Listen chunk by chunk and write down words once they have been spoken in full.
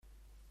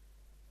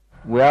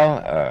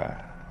Well,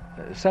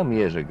 some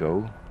years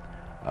ago,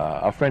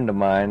 a friend of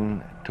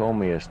mine told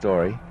me a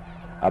story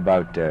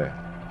about De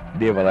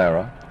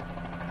Valera,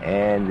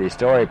 and the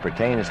story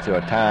pertains to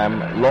a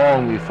time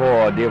long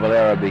before De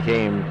Valera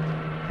became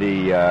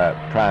the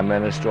Prime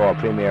Minister or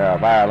Premier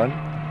of Ireland,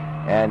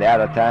 and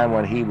at a time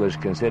when he was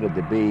considered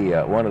to be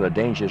one of the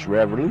dangerous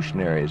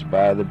revolutionaries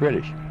by the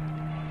British.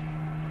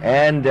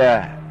 And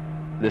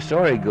the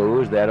story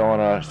goes that on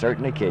a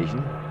certain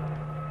occasion,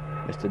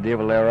 Mr. De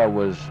Valera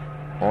was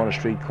on a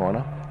street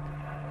corner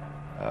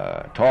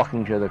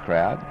talking to the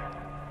crowd,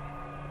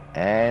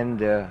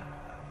 and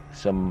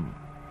some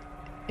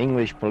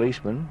English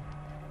policemen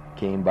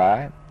came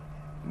by,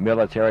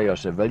 military or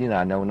civilian,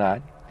 I know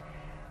not,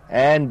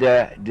 and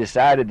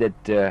decided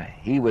that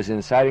he was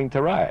inciting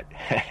to riot.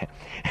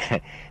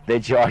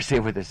 They charged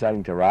him with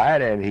inciting to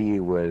riot, and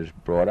he was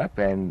brought up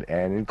and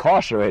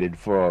incarcerated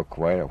for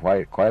quite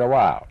a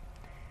while.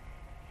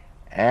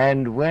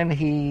 And when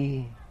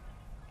he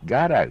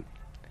got out,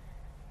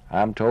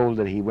 I'm told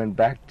that he went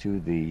back to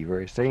the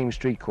very same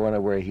street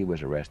corner where he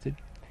was arrested,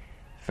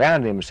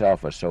 found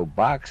himself a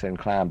soapbox and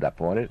climbed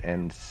up on it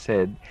and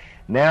said,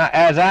 "Now,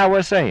 as I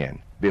was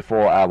saying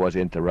before I was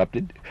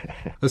interrupted."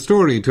 A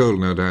story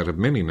told, no doubt, of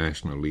many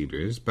national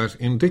leaders, but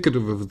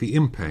indicative of the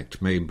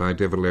impact made by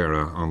De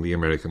Valera on the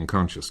American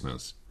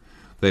consciousness.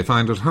 They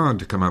find it hard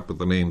to come up with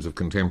the names of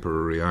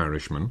contemporary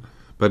Irishmen,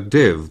 but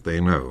Dev they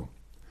know.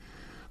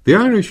 The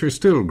Irish are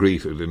still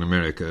greeted in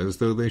America as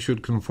though they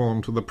should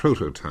conform to the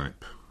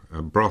prototype,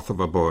 a broth of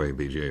a boy,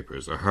 be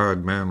japers, a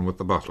hard man with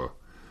the bottle,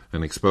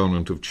 an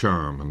exponent of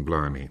charm and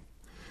blarney.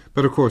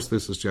 But of course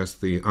this is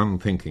just the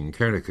unthinking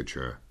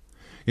caricature.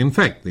 In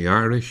fact, the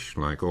Irish,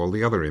 like all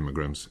the other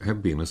immigrants,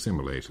 have been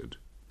assimilated.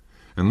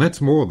 And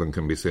that's more than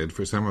can be said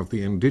for some of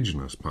the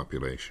indigenous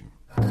population.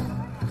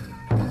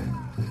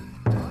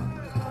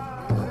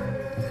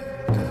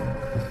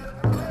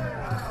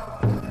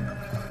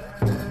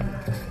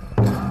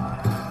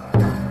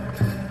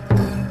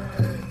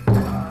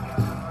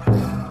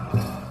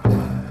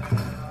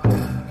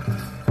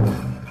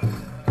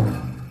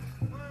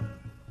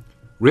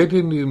 Red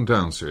Indian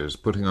dancers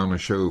putting on a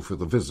show for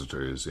the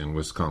visitors in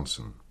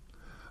Wisconsin.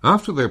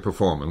 After their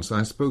performance,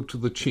 I spoke to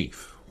the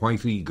chief,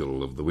 White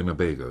Eagle of the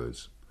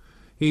Winnebagos.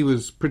 He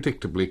was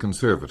predictably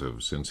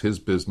conservative, since his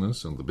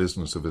business and the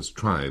business of his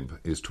tribe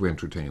is to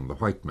entertain the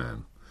white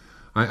man.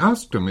 I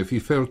asked him if he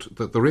felt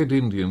that the Red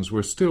Indians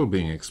were still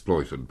being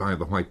exploited by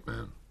the white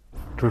man.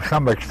 To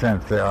some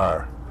extent they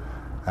are.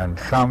 And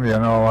some,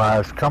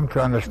 has come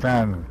to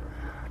understand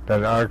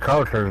that our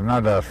culture is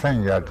not a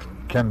thing that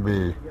can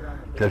be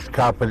just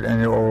copied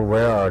any old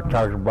way or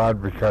talked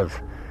about, because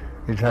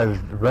it has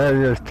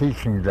various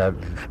teachings that,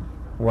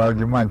 well,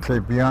 you might say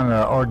beyond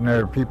our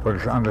ordinary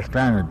people's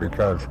understanding,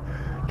 because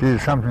this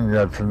is something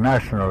that's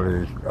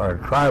nationally or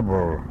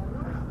tribal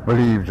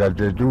beliefs that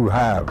they do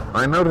have.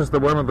 I noticed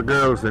that one of the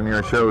girls in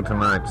your show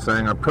tonight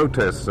sang a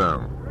protest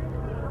song.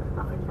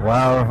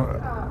 Well,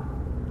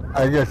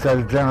 I guess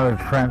that's a general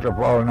trend of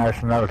all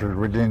nationalities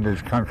within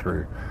this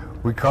country.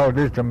 We call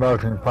this the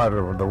melting pot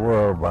of the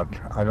world, but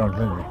I don't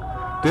think...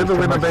 Did the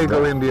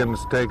Winnebago Indians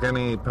take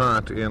any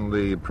part in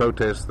the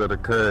protests that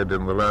occurred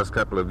in the last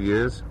couple of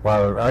years?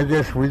 Well, I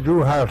guess we do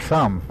have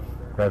some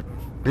that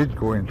did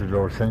go into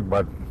those things,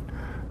 but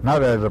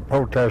not as a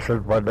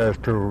protesters, but as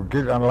to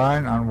get in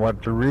line on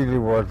what really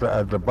was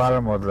at the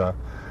bottom of the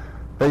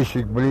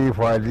basic belief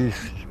why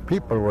these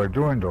people were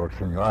doing those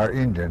things, our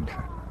Indians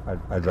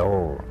as a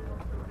whole.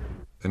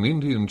 An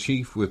Indian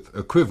chief with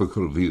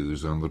equivocal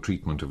views on the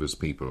treatment of his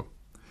people.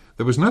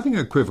 There was nothing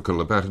equivocal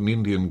about an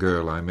Indian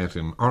girl I met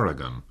in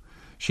Oregon.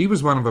 She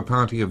was one of a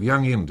party of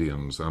young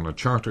Indians on a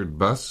chartered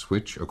bus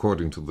which,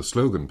 according to the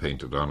slogan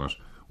painted on it,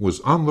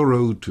 was on the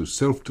road to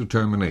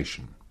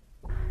self-determination.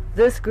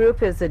 This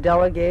group is a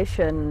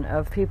delegation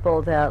of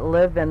people that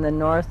live in the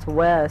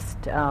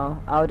Northwest,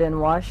 out in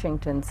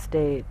Washington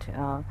State.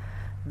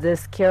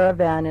 This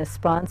caravan is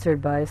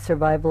sponsored by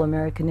Survival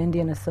American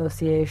Indian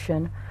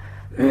Association,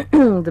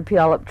 the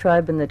Puyallup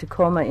Tribe, and the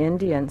Tacoma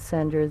Indian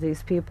Center.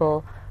 These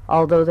people,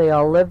 although they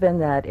all live in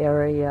that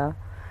area,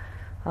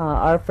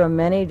 are from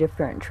many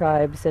different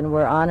tribes, and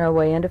we're on our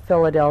way into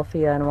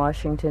Philadelphia and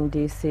Washington,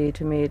 D.C.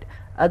 to meet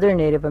other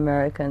Native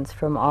Americans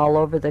from all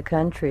over the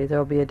country. There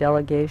will be a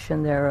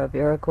delegation there of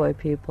Iroquois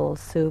people,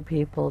 Sioux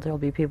people. There will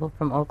be people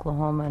from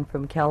Oklahoma and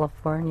from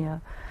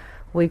California.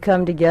 We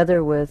come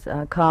together with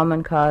a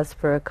common cause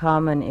for a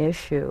common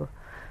issue.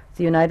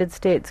 The United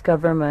States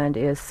government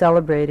is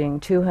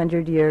celebrating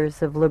 200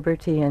 years of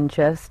liberty and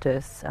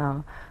justice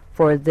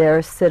for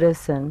their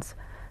citizens.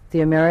 The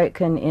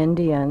American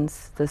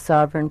Indians, the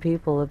sovereign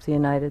people of the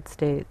United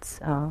States,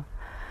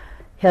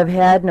 have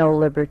had no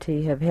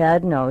liberty, have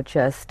had no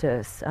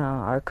justice.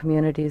 Our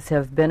communities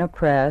have been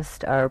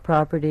oppressed. Our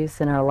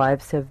properties and our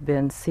lives have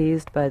been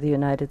seized by the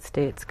United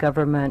States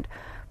government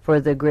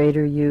for the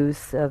greater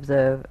use of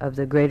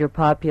the greater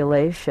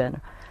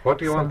population. What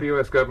do you want the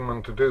U.S.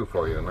 government to do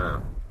for you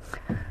now?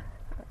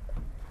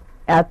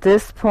 At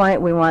this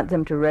point, we want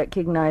them to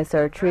recognize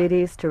our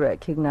treaties, to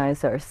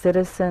recognize our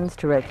citizens,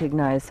 to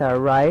recognize our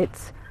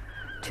rights,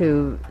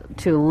 to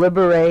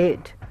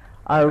liberate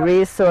our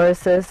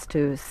resources,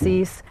 to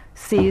cease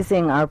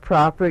seizing our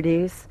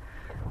properties.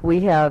 We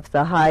have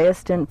the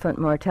highest infant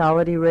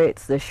mortality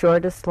rates, the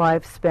shortest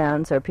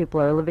lifespans. Our people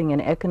are living in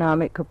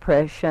economic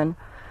oppression.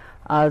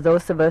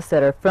 Those of us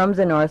that are from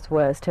the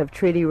Northwest have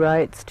treaty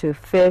rights to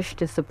fish,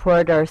 to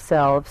support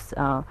ourselves.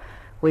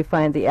 We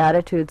find the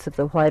attitudes of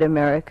the white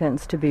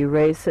Americans to be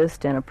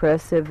racist and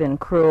oppressive and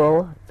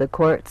cruel. The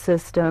court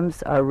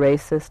systems are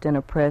racist and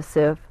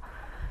oppressive.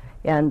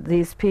 And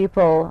these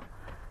people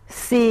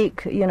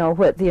seek,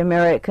 what the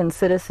American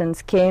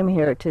citizens came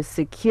here to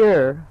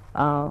secure,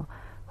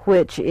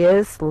 which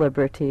is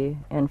liberty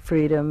and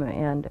freedom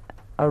and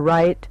a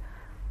right,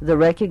 the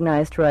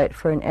recognized right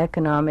for an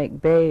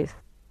economic base.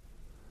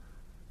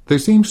 There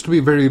seems to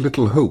be very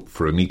little hope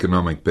for an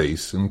economic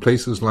base in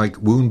places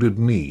like Wounded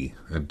Knee,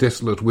 a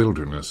desolate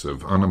wilderness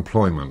of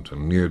unemployment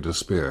and near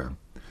despair.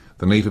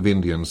 The native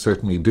Indians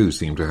certainly do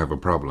seem to have a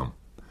problem.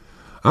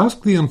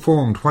 Ask the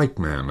informed white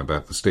man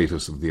about the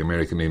status of the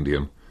American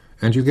Indian,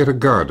 and you get a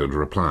guarded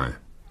reply.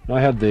 I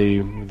had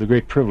the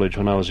great privilege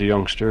when I was a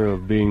youngster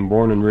of being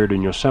born and reared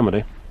in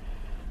Yosemite,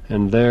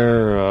 and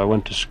there I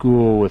went to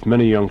school with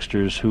many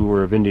youngsters who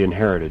were of Indian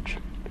heritage.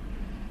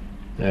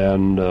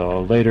 And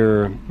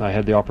later I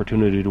had the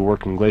opportunity to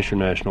work in Glacier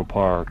National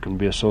Park and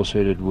be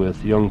associated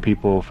with young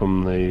people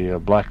from the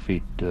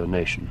Blackfeet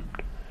Nation.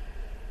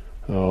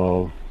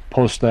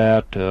 Post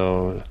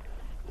that,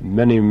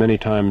 many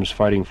times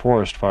fighting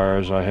forest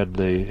fires, I had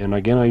and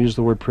again I use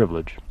the word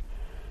privilege,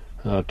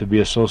 to be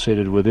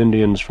associated with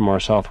Indians from our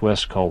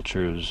Southwest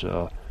cultures,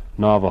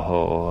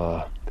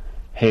 Navajo,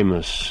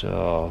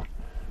 Jemez,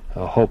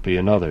 Hopi,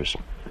 and others.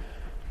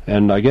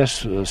 And I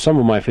guess some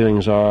of my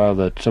feelings are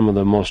that some of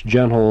the most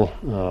gentle,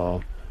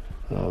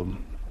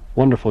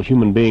 wonderful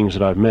human beings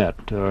that I've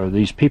met are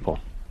these people.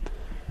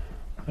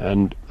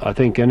 And I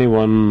think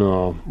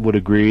anyone would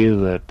agree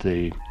that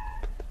the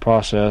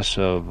process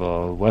of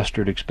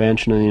westward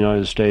expansion in the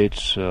United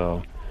States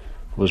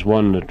was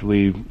one that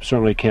we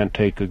certainly can't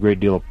take a great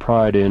deal of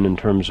pride in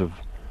terms of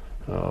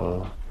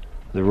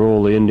the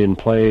role the Indian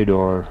played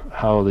or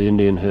how the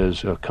Indian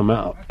has come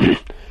out.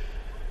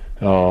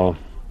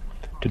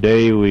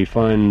 Today we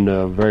find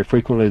very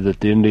frequently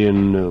that the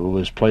Indian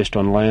was placed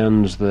on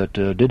lands that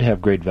did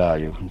have great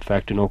value. In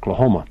fact, in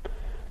Oklahoma,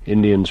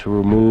 Indians who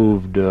were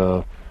moved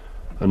a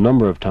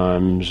number of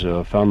times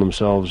found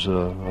themselves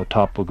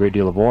atop a great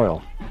deal of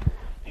oil.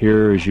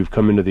 Here, as you've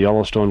come into the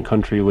Yellowstone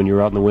country when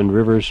you're out in the Wind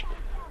Rivers,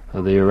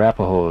 the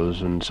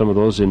Arapahoes and some of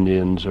those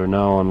Indians are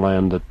now on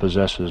land that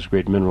possesses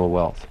great mineral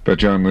wealth. But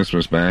John, this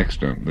was by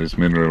accident. This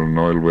mineral and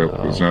oil wealth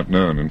was not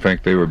known. In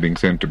fact, they were being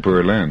sent to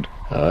poor land.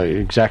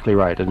 Exactly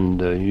right,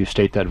 and you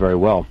state that very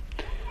well.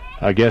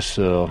 I guess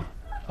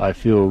I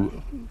feel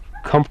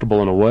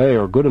comfortable in a way,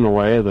 or good in a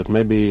way, that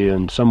maybe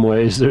in some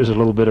ways there's a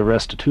little bit of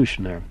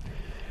restitution there.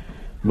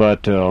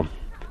 But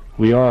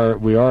we are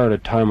at a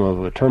time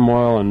of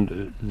turmoil,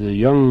 and the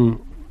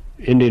young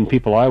Indian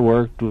people I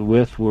worked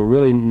with were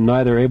really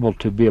neither able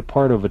to be a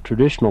part of a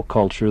traditional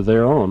culture,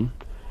 their own,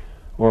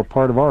 or a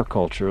part of our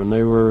culture, and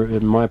they were,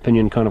 in my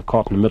opinion, kind of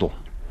caught in the middle.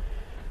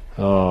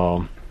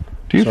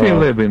 Do you feel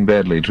they've been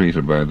badly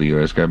treated by the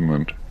U.S.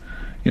 government?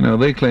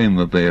 They claim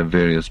that they have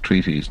various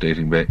treaties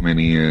dating back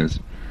many years,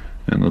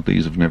 and that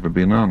these have never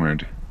been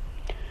honored.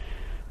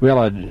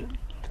 Well,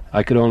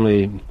 I could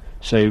only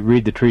say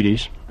read the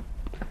treaties,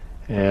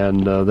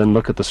 and then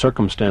look at the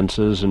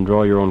circumstances and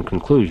draw your own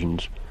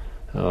conclusions.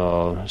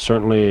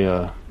 Certainly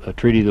a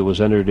treaty that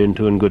was entered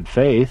into in good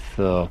faith,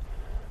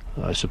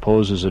 I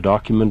suppose, is a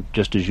document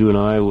just as you and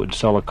I would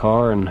sell a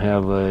car and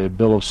have a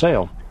bill of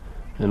sale,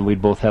 and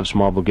we'd both have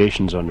some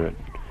obligations under it.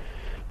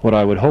 What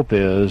I would hope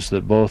is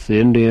that both the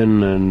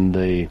Indian and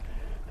the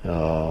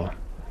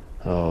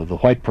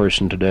white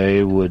person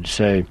today would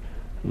say,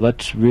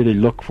 let's really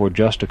look for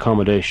just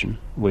accommodation.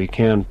 We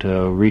can't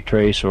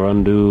retrace or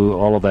undo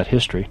all of that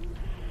history,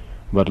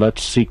 but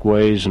let's seek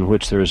ways in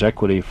which there is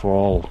equity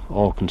for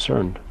all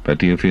concerned. But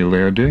do you feel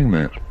they are doing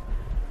that?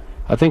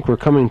 I think we're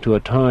coming to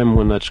a time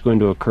when that's going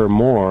to occur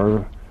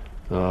more.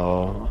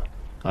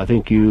 I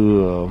think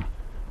you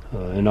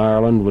in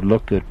Ireland would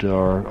look at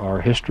our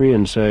history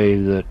and say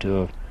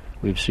that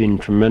we've seen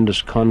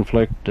tremendous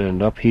conflict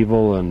and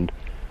upheaval and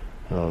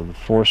the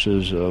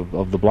forces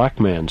of the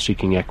black man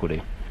seeking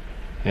equity.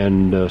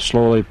 And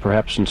slowly,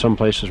 perhaps in some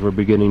places, we're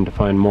beginning to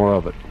find more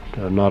of it.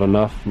 Not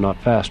enough,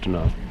 not fast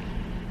enough.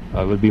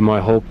 It would be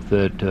my hope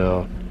that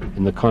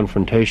in the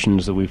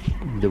confrontations that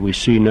we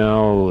see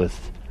now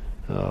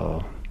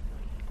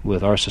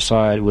with our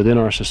society, within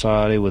our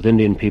society, with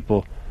Indian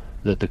people,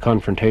 that the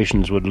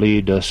confrontations would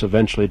lead us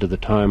eventually to the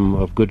time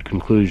of good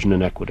conclusion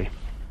and equity.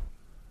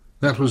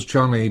 That was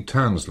John A.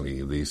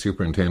 Townsley, the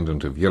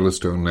superintendent of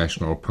Yellowstone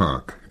National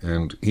Park,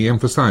 and he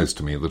emphasized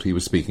to me that he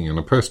was speaking in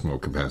a personal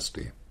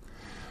capacity.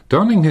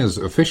 Donning his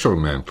official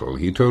mantle,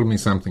 he told me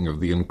something of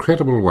the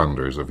incredible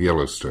wonders of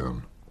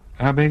Yellowstone.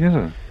 How big is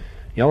it?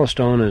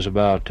 Yellowstone is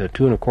about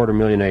 2.25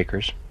 million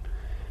acres.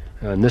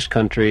 In this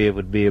country, it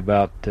would be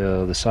about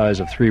the size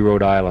of 3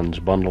 Rhode Islands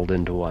bundled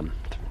into one,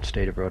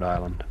 state of Rhode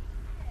Island.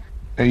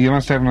 You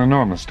must have an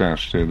enormous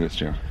staff to do this,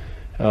 Joe.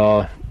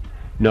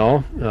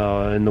 No.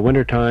 In the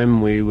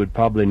wintertime, we would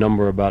probably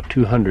number about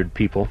 200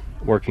 people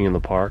working in the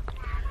park.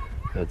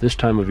 At this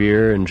time of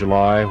year, in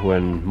July,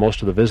 when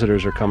most of the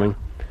visitors are coming,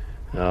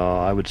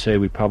 I would say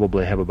we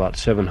probably have about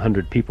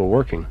 700 people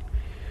working.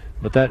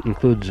 But that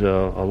includes a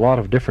lot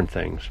of different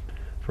things.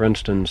 For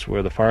instance,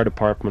 we're the fire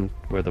department,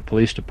 we're the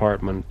police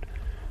department.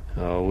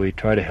 We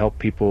try to help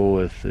people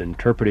with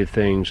interpretive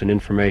things and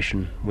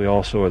information. We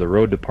also are the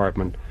road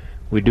department.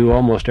 We do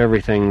almost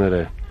everything that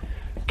a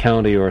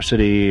county or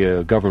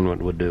city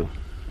government would do.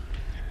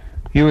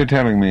 You were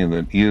telling me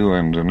that you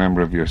and a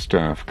number of your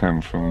staff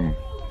come from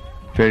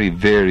very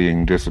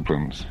varying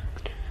disciplines.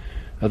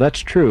 That's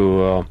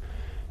true.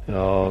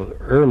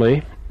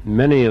 Early,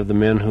 many of the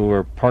men who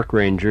were park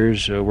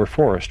rangers were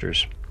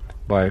foresters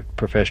by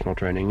professional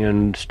training,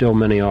 and still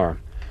many are.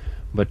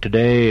 But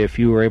today, if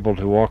you were able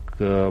to walk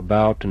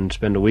about and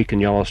spend a week in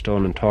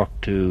Yellowstone and talk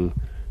to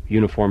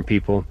uniformed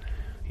people,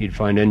 you'd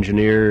find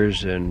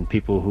engineers and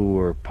people who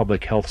were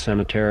public health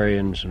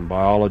sanitarians and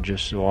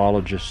biologists,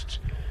 zoologists,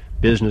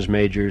 business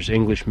majors,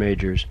 English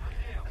majors.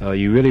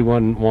 You really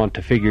wouldn't want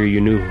to figure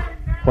you knew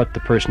what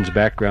the person's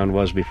background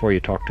was before you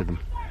talked to them.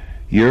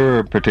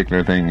 Your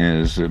particular thing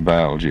is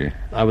biology.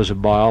 I was a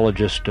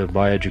biologist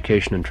by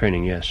education and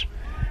training, yes.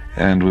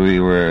 And we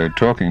were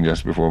talking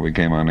just before we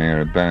came on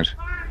air about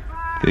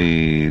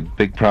the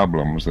big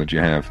problems that you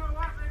have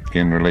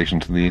in relation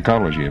to the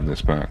ecology of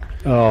this park.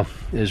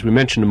 As we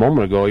mentioned a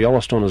moment ago,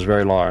 Yellowstone is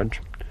very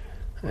large,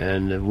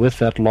 and with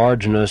that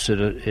largeness,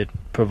 it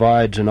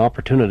provides an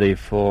opportunity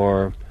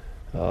for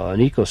an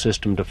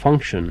ecosystem to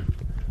function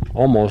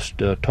almost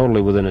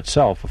totally within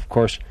itself. Of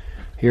course,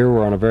 here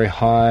we're on a very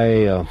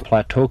high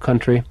plateau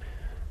country.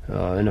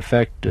 In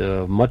effect,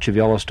 much of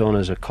Yellowstone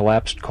is a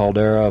collapsed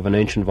caldera of an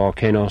ancient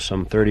volcano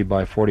some 30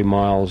 by 40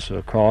 miles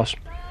across.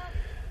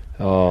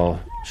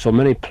 So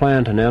many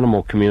plant and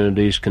animal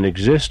communities can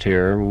exist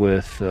here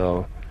with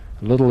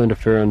little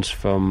interference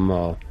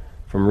from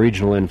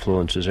regional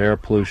influences, air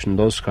pollution,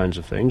 those kinds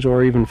of things,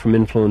 or even from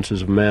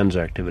influences of man's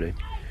activity.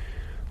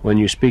 When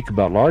you speak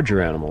about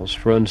larger animals,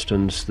 for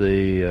instance,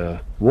 the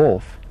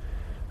wolf,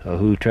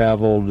 who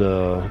traveled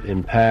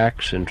in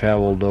packs and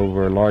traveled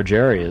over large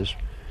areas,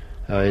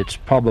 it's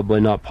probably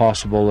not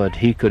possible that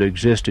he could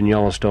exist in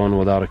Yellowstone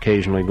without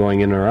occasionally going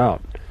in or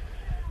out.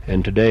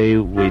 And today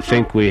we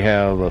think we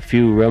have a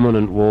few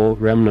remnant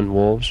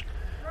wolves,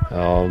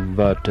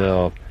 but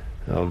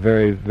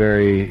very,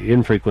 very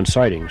infrequent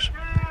sightings.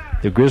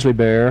 The grizzly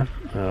bear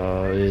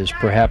is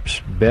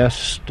perhaps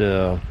best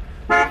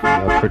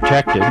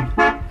protected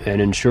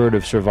and ensured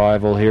of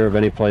survival here of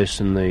any place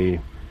in the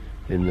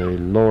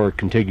lower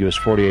contiguous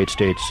 48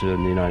 states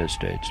in the United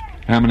States.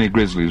 How many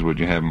grizzlies would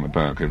you have in the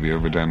park? Have you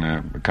ever done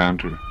a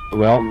count or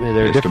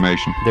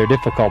estimation? They're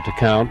difficult to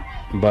count,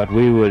 but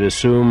we would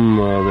assume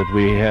that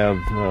we have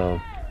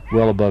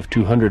well above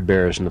 200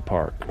 bears in the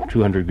park,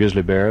 200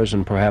 grizzly bears,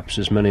 and perhaps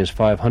as many as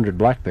 500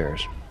 black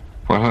bears.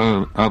 What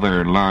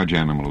other large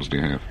animals do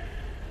you have?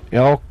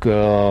 Elk,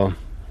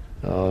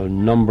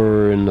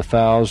 number in the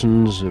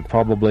thousands.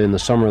 Probably in the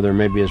summer there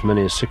may be as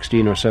many as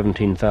 16 or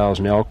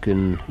 17,000 elk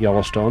in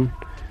Yellowstone.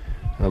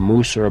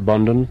 Moose are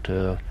abundant,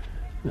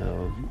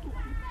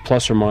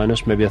 plus or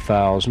minus maybe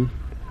 1,000.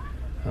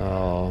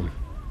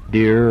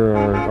 Deer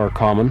are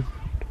common,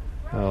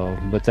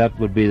 but that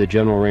would be the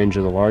general range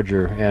of the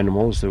larger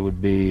animals. There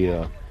would be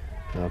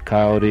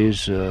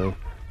coyotes,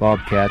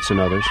 bobcats, and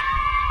others.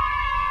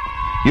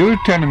 You were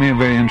telling me a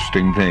very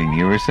interesting thing.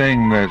 You were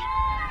saying that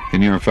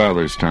in your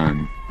father's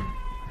time,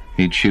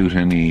 he'd shoot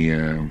any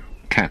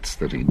cats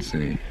that he'd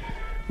see.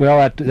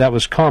 Well, that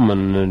was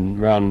common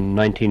around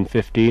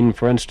 1915.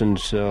 For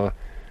instance, the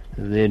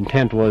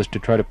intent was to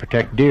try to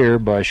protect deer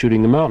by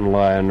shooting the mountain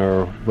lion,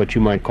 or what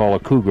you might call a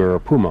cougar or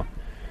puma.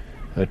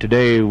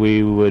 Today,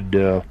 we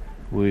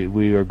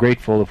are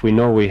grateful if we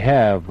know we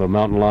have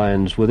mountain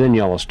lions within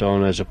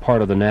Yellowstone as a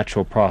part of the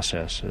natural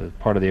process,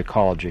 part of the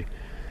ecology.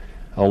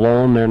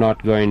 Alone, they're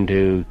not going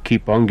to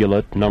keep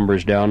ungulate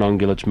numbers down,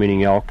 ungulates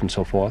meaning elk and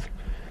so forth,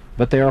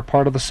 but they are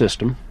part of the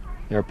system.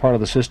 They're part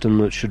of the system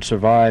that should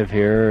survive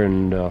here,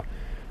 and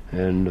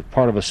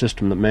part of a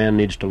system that man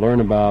needs to learn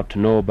about, to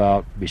know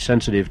about, be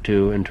sensitive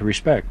to, and to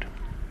respect.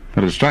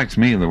 But it strikes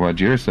me that what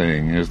you're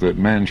saying is that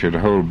man should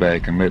hold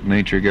back and let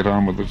nature get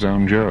on with its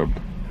own job.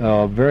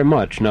 Very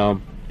much. Now,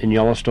 in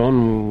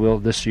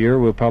Yellowstone, this year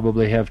we'll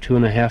probably have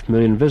 2.5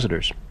 million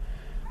visitors,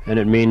 and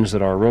it means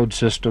that our road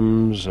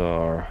systems,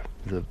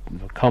 the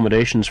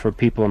accommodations for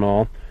people and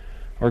all,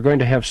 are going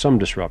to have some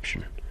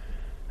disruption.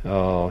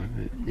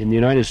 In the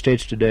United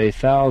States today,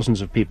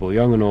 thousands of people,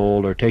 young and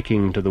old, are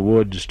taking to the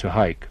woods to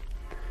hike,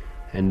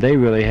 and they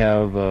really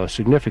have a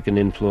significant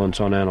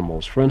influence on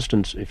animals. For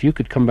instance, if you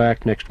could come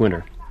back next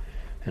winter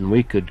and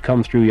we could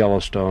come through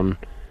Yellowstone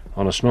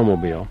on a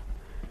snowmobile,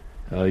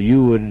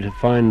 you would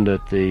find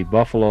that the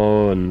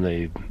buffalo and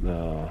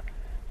the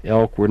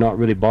elk, we're not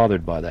really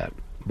bothered by that.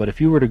 But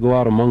if you were to go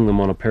out among them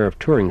on a pair of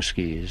touring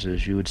skis,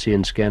 as you would see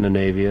in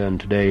Scandinavia and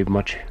today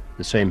much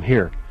the same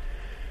here,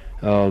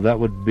 that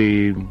would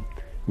be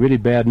really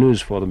bad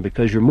news for them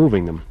because you're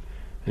moving them.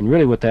 And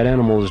really what that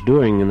animal is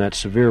doing in that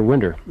severe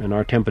winter, and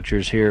our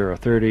temperatures here are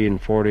 30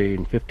 and 40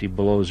 and 50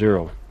 below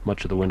zero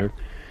much of the winter,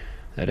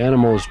 that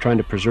animal is trying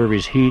to preserve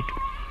his heat,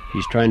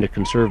 he's trying to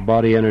conserve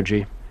body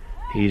energy,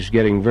 he's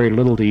getting very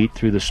little to eat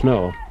through the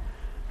snow,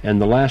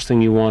 and the last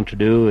thing you want to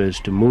do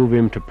is to move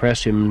him, to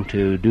press him,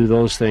 to do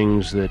those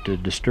things that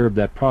disturb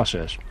that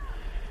process.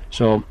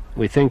 So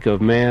we think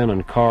of man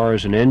and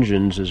cars and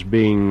engines as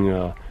being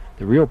the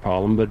real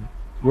problem, but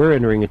we're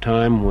entering a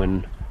time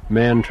when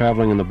man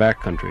traveling in the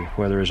backcountry,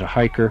 whether as a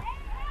hiker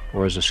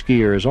or as a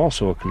skier, is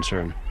also a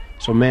concern.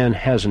 So man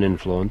has an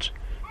influence.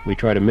 We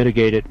try to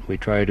mitigate it, we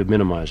try to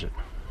minimize it.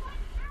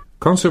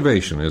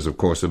 Conservation is, of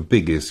course, a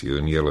big issue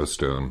in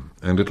Yellowstone,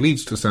 and it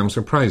leads to some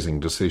surprising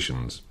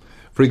decisions.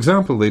 For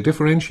example, they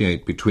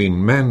differentiate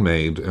between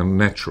man-made and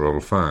natural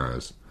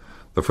fires.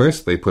 The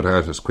first they put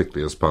out as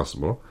quickly as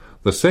possible.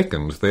 The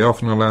second they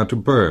often allow to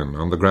burn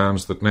on the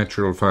grounds that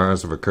natural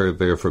fires have occurred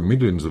there for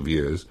millions of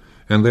years,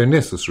 and they're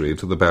necessary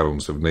to the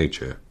balance of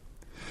nature.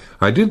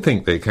 I did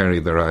think they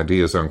carried their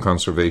ideas on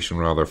conservation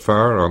rather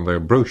far on their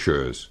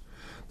brochures.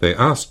 They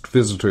asked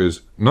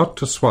visitors not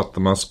to swat the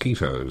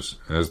mosquitoes,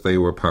 as they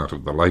were part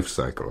of the life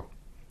cycle.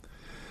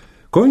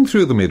 Going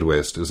through the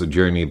Midwest is a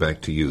journey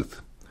back to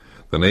youth.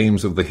 The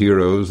names of the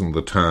heroes and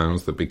the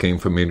towns that became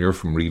familiar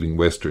from reading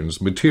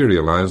westerns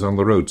materialize on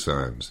the road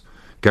signs.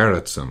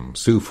 Garretson,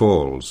 Sioux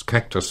Falls,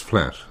 Cactus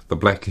Flat, the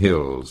Black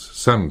Hills,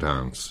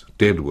 Sundance,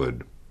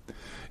 Deadwood.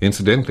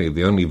 Incidentally,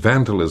 the only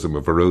vandalism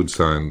of a road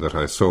sign that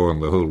I saw in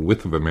the whole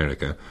width of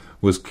America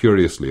was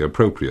curiously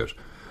appropriate.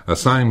 A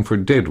sign for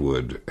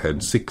Deadwood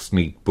had 6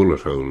 neat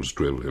bullet holes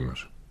drilled in it.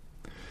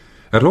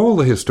 At all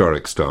the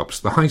historic stops,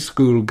 the high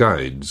school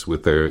guides,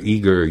 with their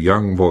eager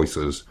young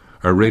voices,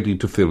 are ready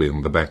to fill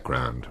in the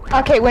background.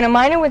 Okay, when a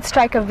miner would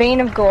strike a vein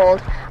of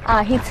gold,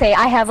 he'd say,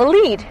 "I have a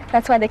lead."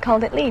 That's why they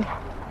called it lead.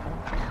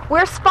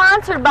 We're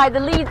sponsored by the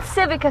Lead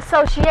Civic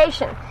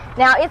Association.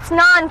 Now, it's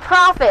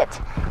non-profit,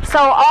 so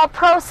all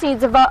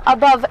proceeds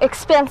above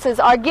expenses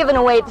are given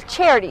away to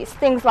charities,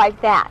 things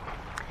like that.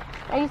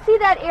 Now, you see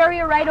that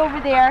area right over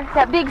there,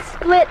 that big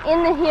split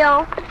in the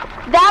hill?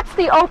 That's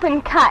the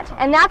open cut,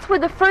 and that's where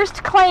the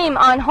first claim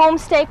on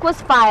homestake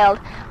was filed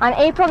on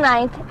April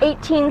 9th,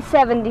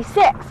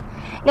 1876.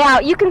 Now,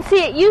 you can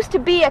see it used to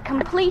be a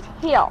complete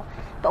hill,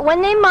 but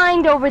when they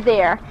mined over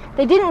there,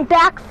 they didn't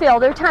backfill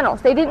their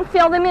tunnels. They didn't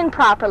fill them in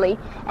properly,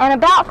 and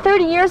about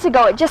 30 years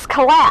ago, it just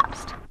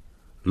collapsed.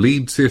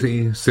 Lead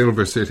City,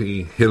 Silver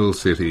City, Hill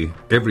City,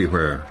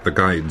 everywhere the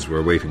guides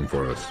were waiting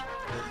for us.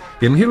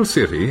 In Hill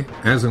City,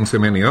 as in so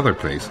many other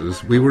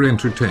places, we were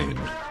entertained.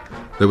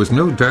 There was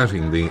no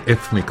doubting the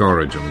ethnic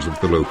origins of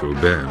the local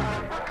band.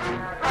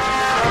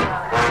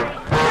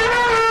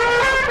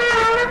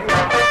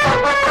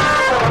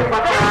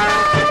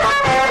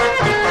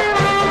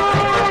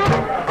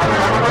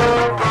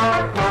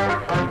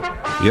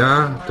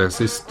 Ja,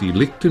 das ist die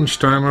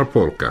Liechtensteiner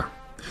Polka.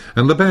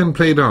 And the band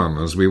played on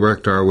as we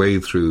worked our way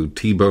through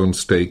T-bone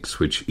steaks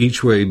which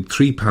each weighed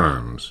 3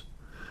 pounds.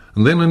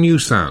 And then a new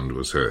sound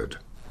was heard.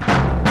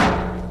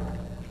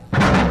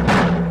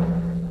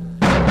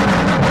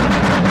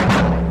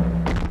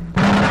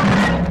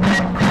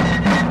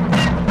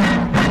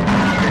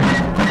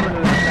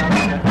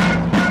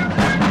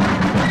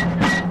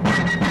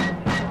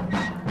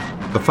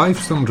 The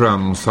fifes and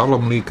drums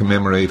solemnly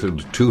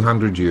commemorated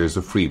 200 years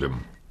of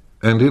freedom,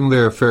 and in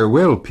their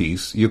farewell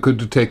piece you could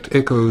detect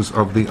echoes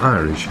of the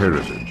Irish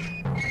heritage.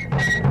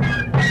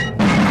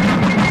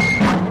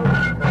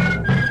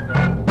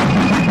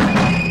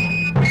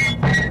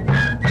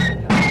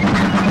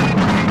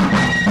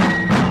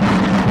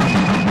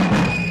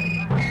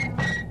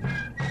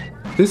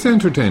 This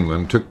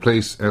entertainment took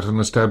place at an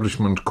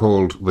establishment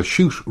called the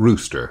Shoot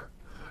Rooster.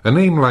 A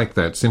name like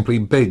that simply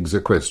begs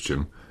a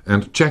question,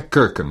 and Jack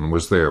Gerken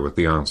was there with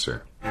the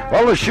answer.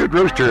 Well, the Shoot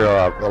Rooster,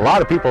 a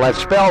lot of people, that's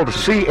spelled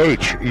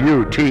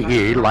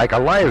C-H-U-T-E, like a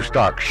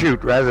livestock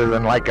shoot rather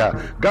than like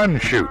a gun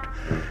shoot.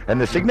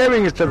 And the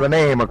significance of the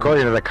name,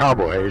 according to the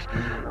cowboys,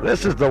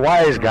 this is the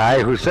wise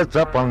guy who sits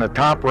up on the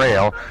top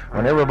rail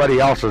when everybody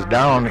else is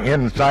down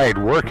inside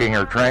working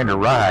or trying to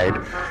ride,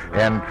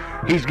 and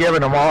he's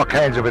giving them all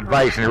kinds of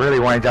advice, and it really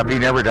winds up he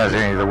never does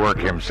any of the work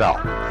himself.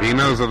 He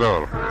knows it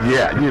all.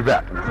 Yeah, you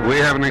bet. We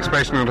have an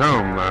expression at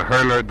home,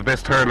 the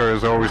best hurler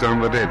is always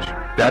on the ditch.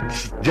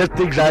 That's just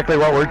exactly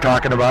what we're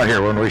talking about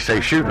here when we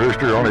say Shoot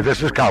Rooster, only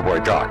this is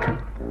cowboy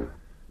talk.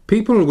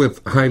 People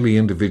with highly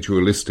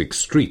individualistic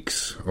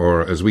streaks,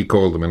 or as we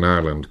call them in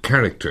Ireland,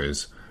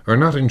 characters, are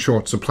not in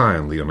short supply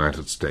in the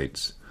United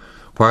States.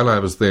 While I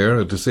was there,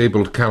 a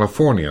disabled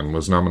Californian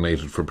was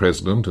nominated for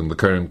president in the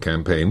current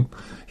campaign.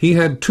 He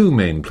had 2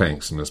 main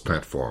planks in his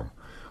platform.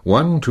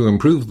 One, to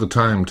improve the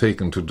time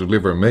taken to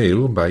deliver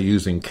mail by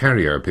using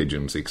carrier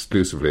pigeons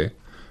exclusively,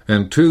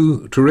 and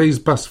 2, to raise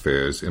bus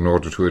fares in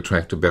order to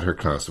attract a better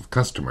class of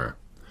customer.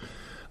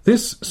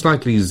 This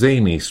slightly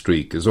zany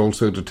streak is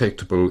also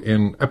detectable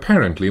in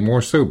apparently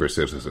more sober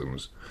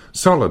citizens,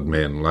 solid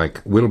men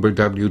like Wilbur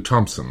W.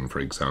 Thompson, for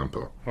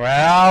example.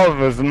 Well, it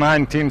was in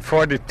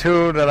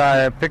 1942 that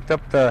I picked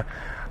up the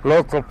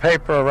local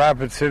paper,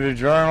 Rapid City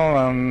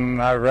Journal,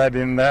 and I read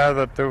in there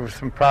that there was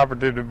some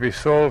property to be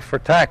sold for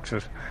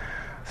taxes.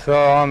 So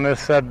on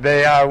this said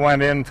day, I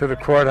went into the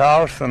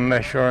courthouse,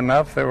 and sure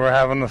enough, they were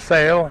having a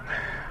sale.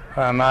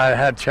 And I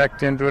had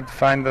checked into it to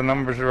find the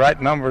right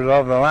numbers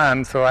of the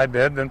land, so I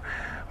did. And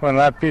when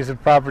that piece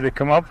of property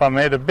come up, I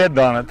made a bid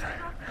on it.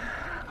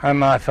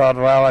 And I thought,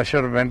 well, I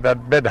should have made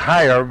that bid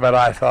higher, but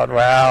I thought,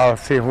 well, I'll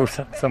see who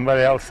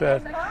somebody else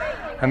said.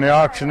 And the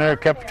auctioneer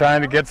kept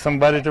trying to get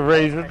somebody to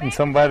raise it and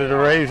somebody to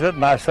raise it,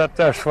 and I sat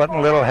there sweating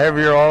a little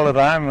heavier all the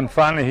time, and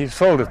finally he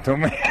sold it to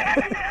me.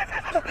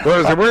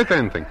 Was it worth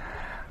anything?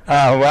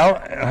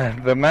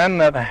 The men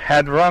that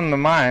had run the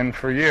mine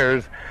for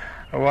years,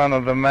 one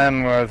of the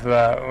men was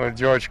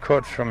George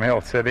Coates from Hill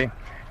City,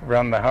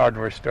 run the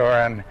hardware store,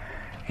 and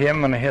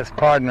him and his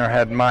partner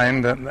had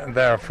mined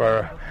there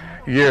for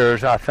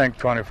years, I think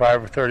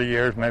 25 or 30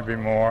 years, maybe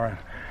more.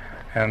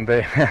 And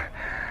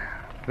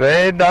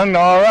they done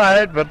all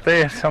right, but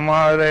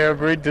somehow they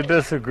agreed to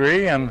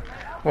disagree, and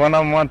one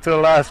of them went to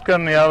Alaska,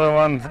 and the other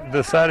one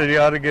decided he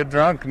ought to get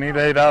drunk, and he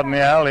laid out in the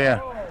alley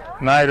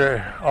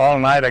all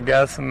night, I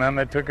guess, and then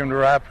they took him to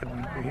Rapid.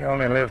 He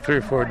only lived 3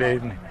 or 4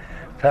 days, and he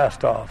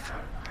passed off.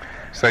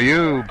 So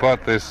you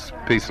bought this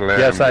piece of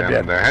land. Yes, I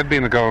did. There had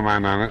been a gold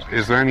mine on it.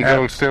 Is there any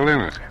gold still in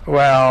it?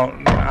 Well,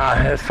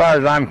 as far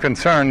as I'm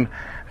concerned,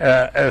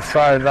 Mr.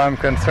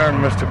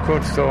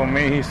 Coates told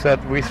me, he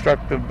said we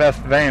struck the best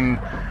vein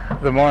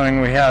the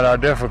morning we had our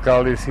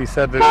difficulties. He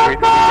said that we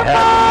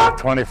had in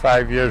the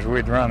 25 years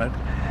we'd run it,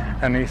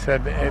 and he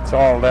said it's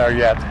all there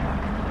yet.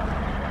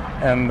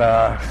 And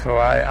so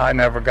I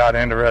never got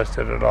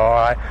interested at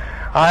all.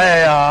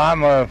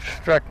 I'm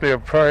strictly a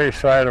prairie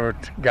side of a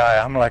guy.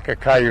 I'm like a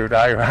coyote.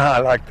 I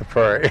like the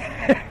prairie.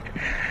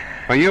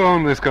 Well, you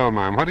own this gold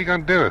mine. What are you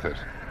going to do with it?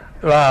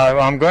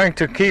 I'm going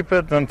to keep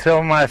it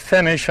until my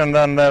finish, and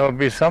then there'll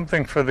be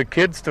something for the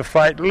kids to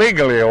fight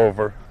legally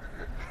over.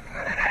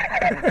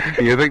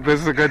 You think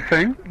this is a good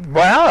thing?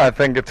 Well, I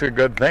think it's a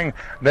good thing.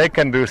 They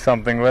can do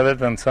something with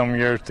it in some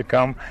years to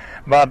come.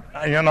 But,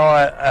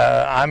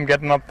 I'm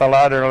getting up the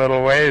ladder a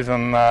little ways,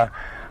 and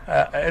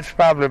it's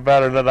probably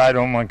better that I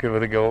don't monkey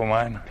with a gold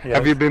mine. Yes.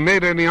 Have you been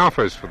made any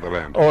offers for the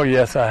land? Oh,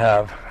 yes, I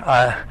have.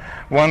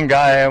 One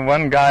guy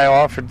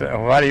offered,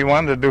 what he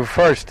wanted to do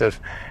first is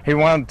he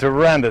wanted to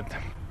rent it.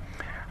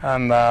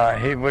 And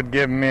he would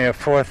give me a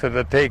fourth of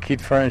the take.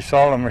 He'd furnish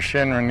all the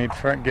machinery, and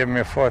he'd give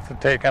me a fourth of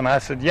the take. And I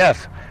said,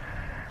 yes.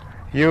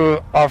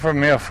 You offer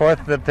me a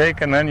fourth of the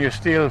take, and then you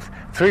steal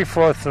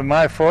 3/4 of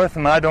my fourth,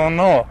 and I don't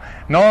know.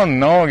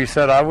 No, he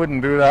said, I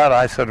wouldn't do that.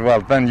 I said,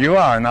 well, then you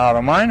are not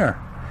a miner.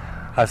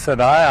 I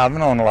said, I've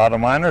known a lot of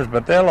miners,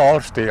 but they'll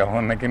all steal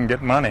when they can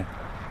get money.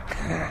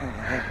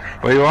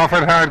 Well, you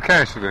offered hard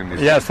cash then, you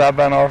said? Yes, I've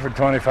been offered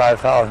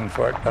 $25,000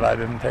 for it, but I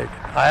didn't take it.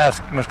 I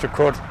asked Mr.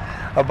 Coates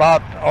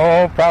about,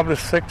 probably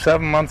 6-7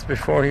 months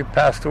before he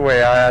passed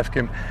away, I asked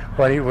him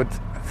what he would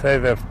say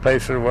the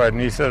place was worth,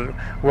 and he said,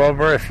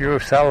 Wilbur, if you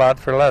sell that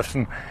for less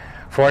than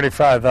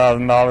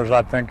 $45,000,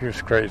 I think you're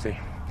crazy.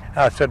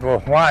 I said, well,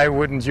 why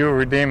wouldn't you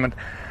redeem it?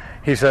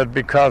 He said,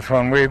 because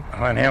when him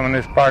and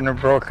his partner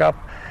broke up,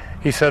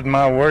 he said,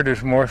 my word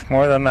is worth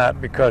more than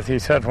that, because he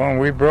said when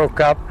we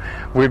broke up,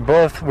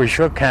 we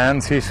shook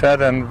hands, he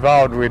said, and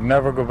vowed we'd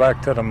never go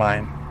back to the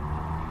mine.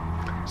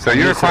 So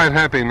you're quite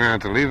happy now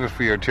to leave it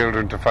for your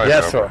children to fight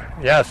over?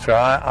 Yes, sir.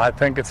 I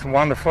think it's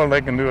wonderful. They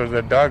can do as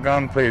they're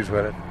doggone pleased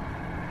with it.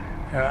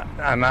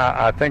 And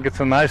I think it's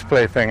a nice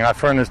plaything. I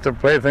furnished the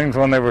playthings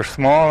when they were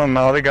small, and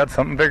now they got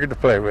something bigger to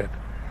play with.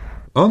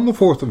 On the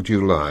 4th of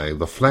July,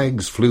 the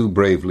flags flew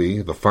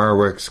bravely, the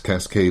fireworks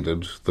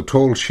cascaded, the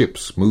tall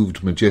ships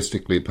moved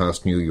majestically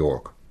past New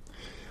York.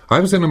 I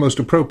was in a most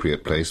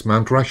appropriate place,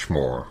 Mount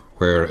Rushmore,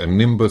 where a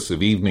nimbus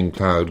of evening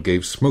cloud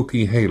gave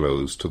smoky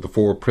halos to the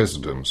 4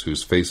 presidents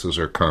whose faces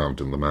are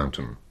carved in the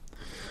mountain.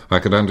 I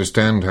could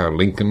understand how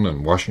Lincoln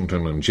and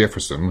Washington and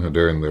Jefferson had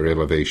earned their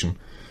elevation,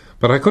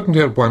 but I couldn't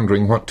help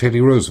wondering what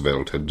Teddy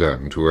Roosevelt had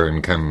done to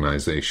earn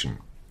canonization.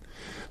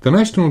 The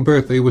national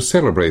birthday was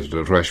celebrated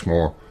at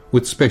Rushmore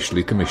with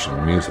specially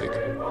commissioned music.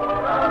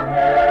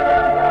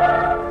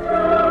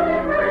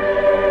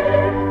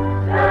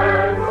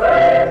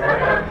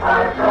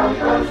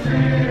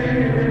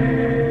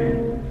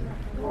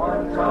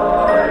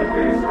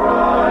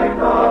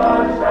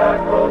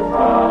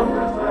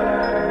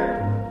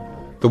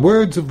 The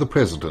words of the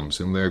presidents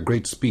in their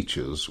great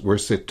speeches were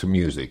set to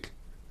music.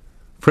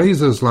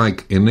 Phrases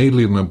like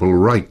inalienable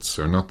rights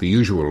are not the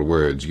usual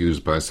words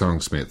used by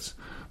songsmiths,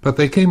 but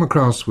they came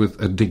across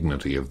with a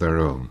dignity of their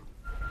own.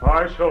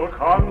 I shall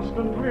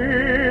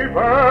constantly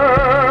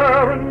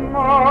bear in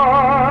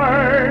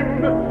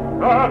mind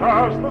that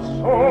as the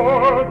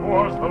sword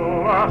was the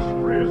last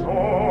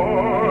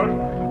resort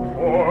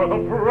for the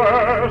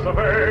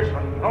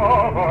preservation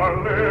of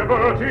our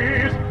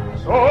liberties,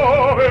 so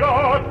it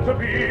ought to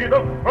be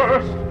the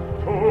first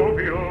to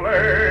be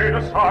laid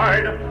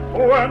aside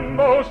when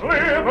those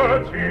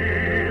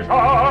liberties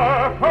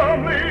are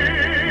firmly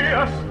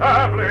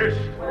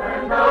established.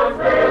 When those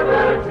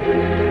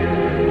liberties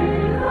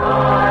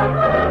are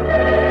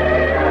firmly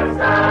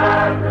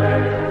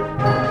established.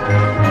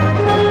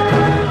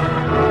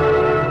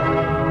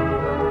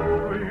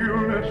 The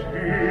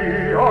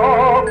unity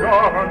of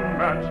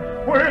government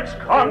which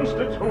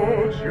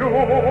constitutes you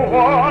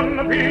one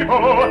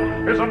people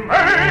is a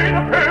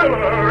main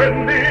pillar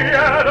in the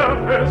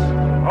edifice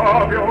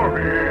of your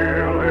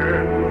real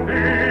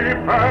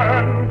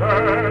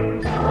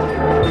independence.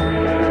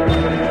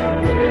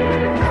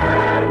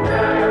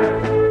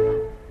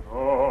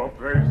 The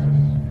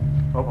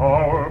basis of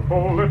our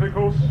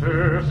political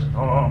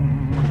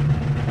system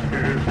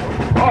is the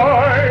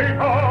right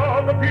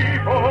of the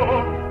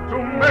people to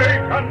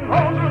make and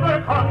alter the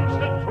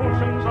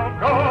constitutions of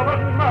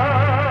government.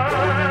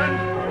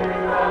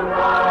 The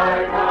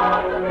right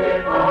of the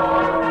people.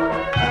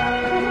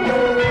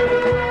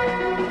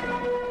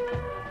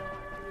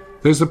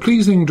 There's a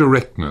pleasing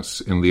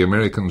directness in the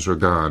Americans'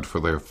 regard for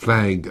their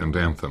flag and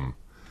anthem.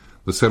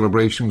 The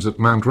celebrations at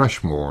Mount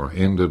Rushmore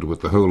ended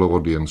with the whole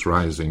audience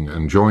rising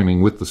and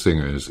joining with the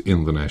singers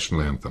in the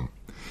national anthem.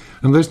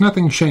 And there's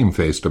nothing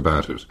shamefaced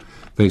about it.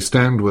 They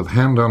stand with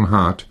hand on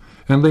heart,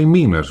 and they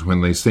mean it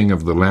when they sing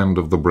of the land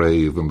of the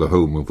brave and the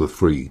home of the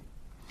free.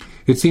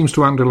 It seems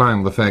to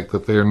underline the fact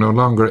that they are no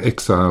longer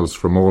exiles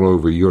from all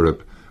over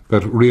Europe,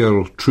 but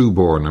real,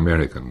 true-born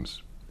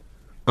Americans.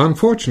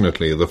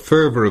 Unfortunately, the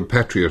fervour of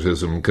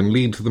patriotism can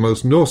lead to the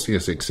most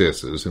nauseous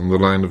excesses in the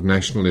line of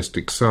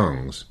nationalistic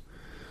songs.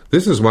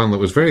 This is one that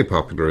was very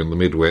popular in the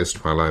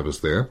Midwest while I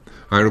was there.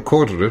 I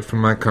recorded it from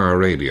my car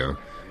radio.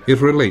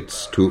 It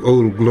relates to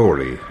Old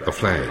Glory, a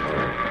flag.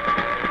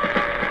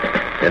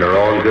 In her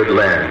own good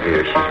land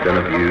here she's been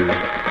abused.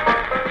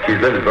 She's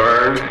been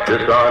burned,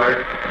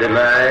 dishonored,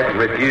 denied, and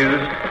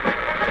refused.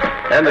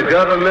 And the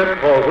government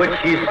for which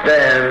she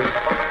stands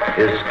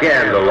is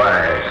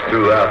scandalized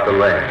throughout the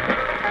land.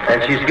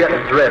 And she's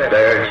getting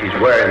threadbare and she's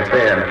wearing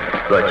thin,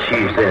 but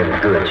she's in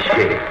good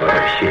shape for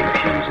the shape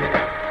she's in.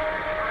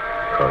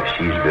 Because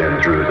she's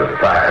been through the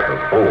fire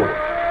before.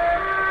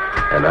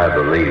 And I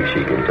believe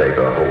she can take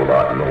a whole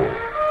lot more.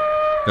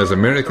 As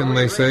American,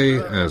 they say,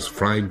 as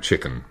fried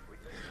chicken.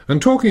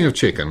 And talking of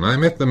chicken, I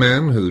met the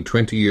man who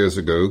 20 years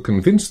ago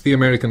convinced the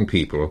American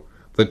people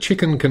that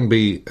chicken can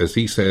be, as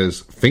he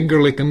says,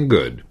 finger-licking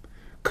good.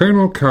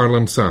 Colonel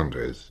Carlin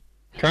Saunders.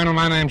 Colonel,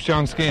 my name's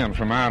John Skehan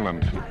from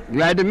Ireland.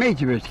 Glad to meet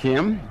you, Mr.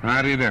 Kim.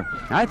 How do you do?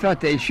 I thought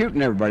they was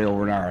shooting everybody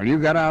over in Ireland. You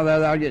got out of there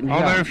without getting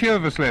shot? Oh, there are a few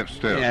of us left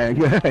still. Yeah,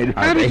 good.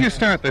 How did you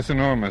start this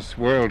enormous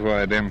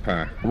worldwide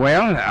empire?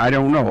 Well, I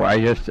don't know. I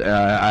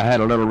had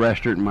a little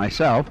restaurant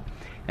myself,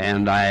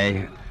 and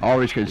I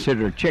always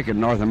considered chicken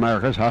North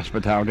America's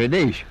hospitality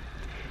dish.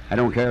 I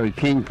don't care if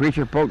king,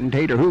 preacher,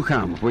 potentate, or who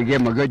comes. We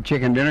give them a good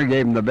chicken dinner,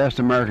 gave them the best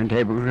American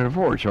table we could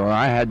afford. So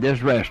I had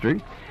this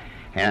restaurant,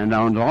 and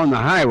on the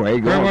highway...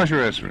 Where was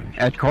your restaurant?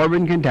 At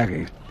Corbin,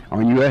 Kentucky,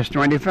 on US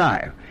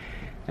 25.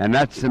 And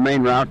that's the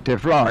main route to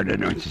Florida,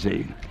 don't you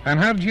see? And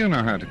how did you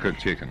know how to cook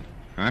chicken?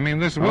 I mean,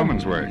 this is a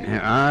woman's work.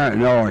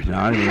 No, it's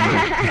not.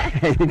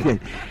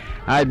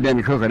 I've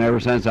been cooking ever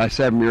since I was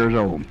 7 years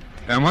old.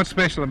 And what's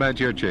special about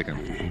your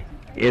chicken?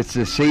 It's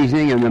the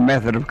seasoning and the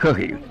method of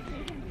cooking.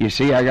 You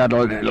see, I got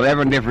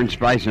 11 different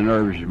spices and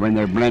herbs. When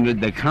they're blended,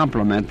 they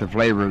complement the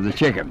flavor of the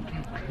chicken.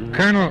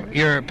 Colonel,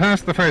 you're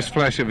past the first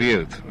flush of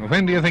youth.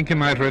 When do you think you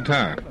might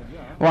retire?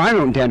 Well, I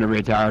don't intend to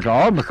retire at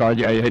all because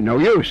it's no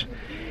use.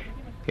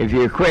 If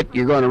you quit,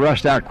 you're going to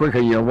rust out quicker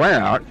than you'll wear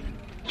out.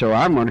 So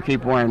I'm going to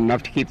keep wearing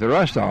enough to keep the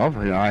rust off.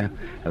 And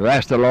I've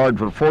asked the Lord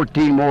for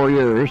 14 more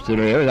years to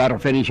live. That'll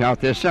finish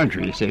out this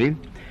century, you see.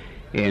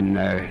 In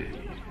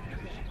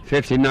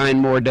 59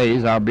 more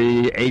days, I'll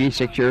be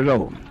 86 years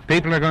old.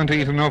 People are going to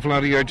eat an awful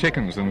lot of your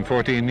chickens in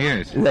 14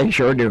 years. They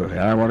sure do.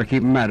 I want to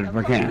keep them at it if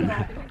I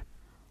can.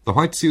 The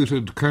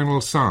white-suited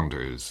Colonel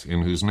Saunders,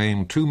 in whose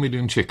name 2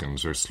 million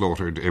chickens are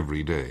slaughtered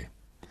every day.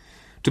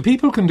 To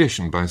people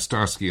conditioned by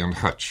Starsky and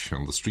Hutch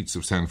on the streets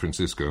of San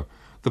Francisco,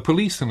 the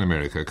police in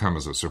America come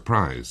as a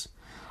surprise.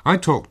 I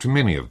talked to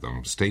many of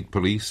them, state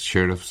police,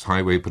 sheriffs,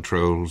 highway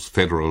patrols,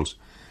 federals,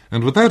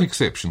 and without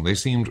exception they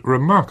seemed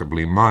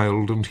remarkably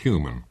mild and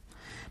human.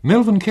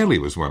 Melvin Kelly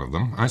was one of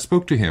them. I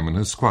spoke to him in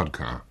his squad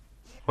car.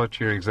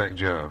 What's your exact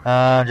job?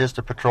 Just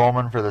a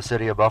patrolman for the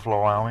city of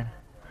Buffalo, Wyoming.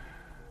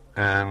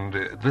 And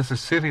this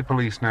is city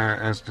police now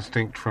as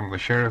distinct from the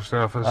sheriff's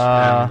office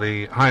and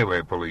the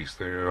highway police.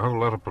 There are a whole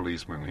lot of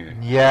policemen here.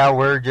 Yeah,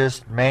 we're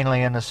just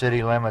mainly in the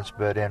city limits,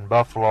 but in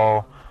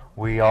Buffalo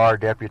we are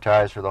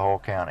deputized for the whole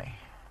county.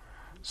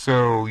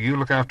 So you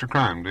look after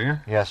crime, do you?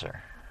 Yes,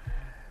 sir.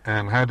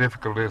 And how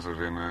difficult is it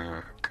in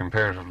a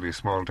comparatively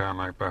small town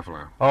like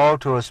Buffalo? Oh,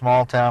 to a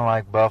small town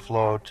like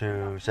Buffalo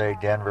to, say,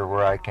 Denver,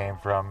 where I came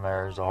from,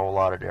 there's a whole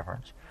lot of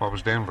difference. What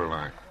was Denver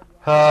like?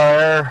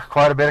 There's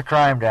quite a bit of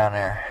crime down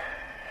there.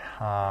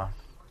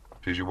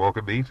 Did you walk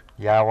a beat?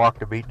 Yeah, I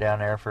walked a beat down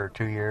there for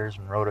 2 years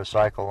and rode a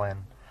cycle in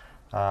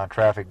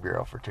traffic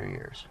bureau for 2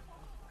 years.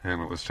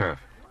 And it was tough?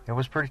 It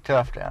was pretty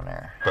tough down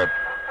there. But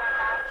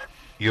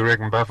you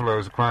reckon Buffalo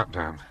is a quiet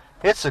town?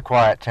 It's a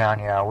quiet town,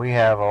 yeah. We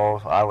have,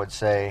 I would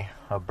say,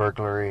 a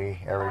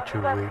burglary every 2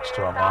 weeks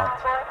to a month.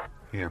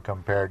 Yeah.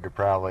 Compared to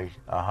probably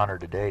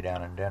 100 a day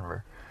down in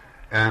Denver.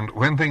 And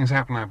when things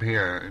happen up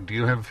here, do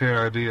you have a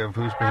fair idea of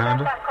who's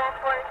behind it?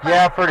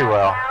 Yeah, pretty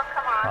well.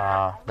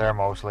 They're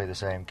mostly the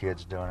same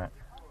kids doing it.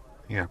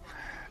 Yeah.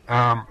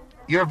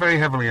 You're very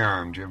heavily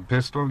armed. You have a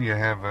pistol, you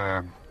have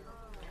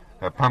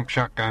a pump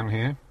shotgun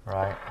here.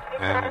 Right.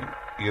 And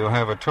you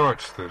have a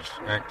torch that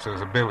acts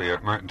as a billy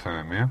at night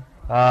time, yeah?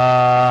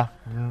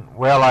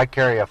 Well, I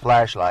carry a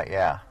flashlight,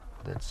 yeah,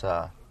 that's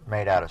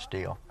made out of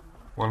steel.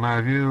 Well, now,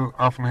 have you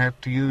often had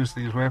to use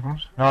these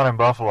weapons? Not in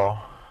Buffalo.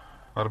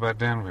 What about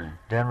Denver?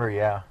 Denver,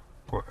 yeah.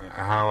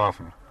 How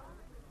often?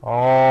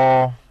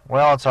 Oh,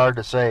 well, it's hard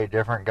to say.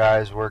 Different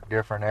guys work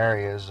different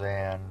areas,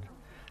 and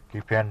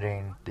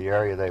depending the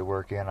area they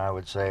work in, I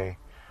would say,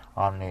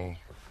 on the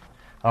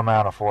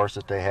amount of force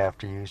that they have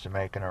to use to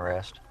make an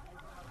arrest.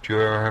 Do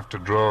you ever have to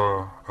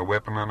draw a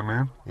weapon on a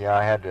man? Yeah,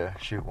 I had to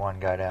shoot one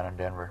guy down in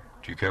Denver.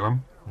 Did you kill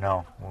him?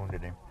 No,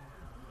 wounded him.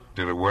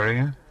 Did it worry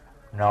you?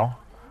 No.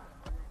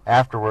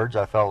 Afterwards,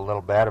 I felt a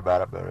little bad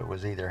about it, but it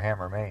was either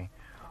him or me.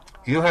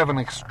 You have an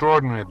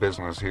extraordinary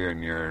business here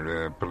in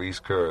your police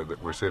car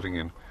that we're sitting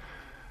in.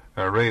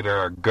 A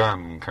radar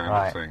gun kind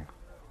of thing.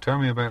 Tell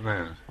me about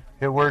that.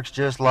 It works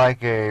just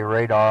like a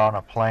radar on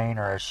a plane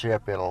or a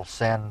ship. It'll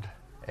send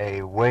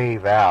a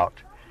wave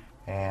out,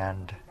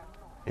 and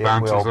it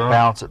will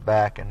bounce it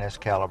back, and this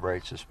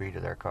calibrates the speed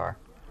of their car.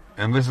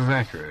 And this is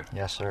accurate?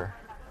 Yes, sir.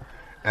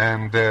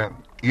 And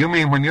you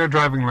mean when you're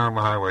driving along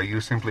the highway, you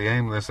simply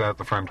aim this out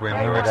the front window,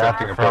 aim it out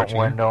the front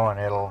window, and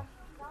it'll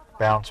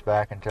bounce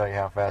back and tell you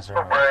how fast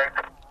they're moving.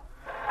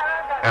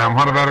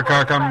 What about a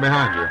car coming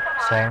behind you?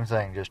 Same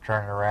thing, just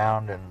turn it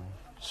around and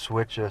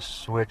switch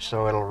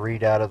so it'll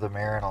read out of the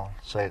mirror and it'll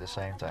say the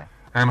same thing.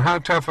 And how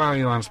tough are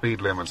you on speed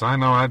limits? I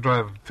know I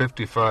drive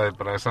 55,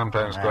 but I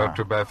sometimes go up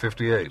to about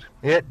 58.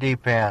 It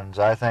depends.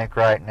 I think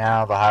right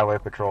now the highway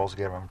patrols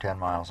give them 10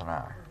 miles an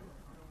hour.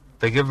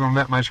 They give them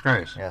that much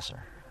grace? Yes,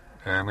 sir.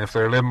 And if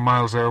they're 11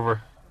 miles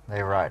over?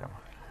 They ride them.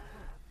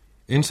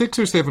 In 6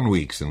 or 7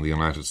 weeks in the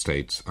United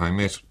States, I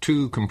met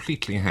 2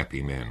 completely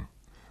happy men.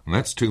 And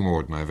that's 2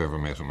 more than I've ever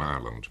met in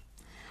Ireland.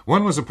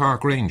 One was a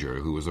park ranger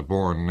who was a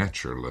born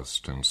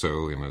naturalist, and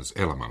so in his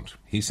element.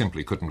 He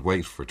simply couldn't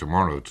wait for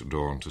tomorrow to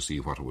dawn to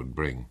see what it would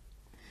bring.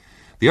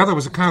 The other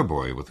was a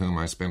cowboy with whom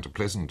I spent a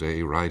pleasant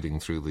day riding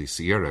through the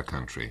Sierra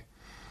country.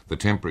 The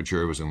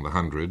temperature was in the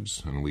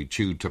hundreds, and we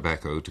chewed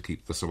tobacco to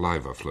keep the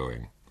saliva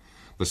flowing.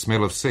 The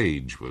smell of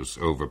sage was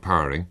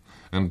overpowering,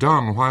 and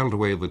Don whiled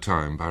away the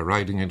time by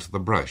riding into the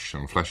brush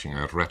and flashing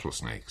out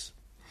rattlesnakes.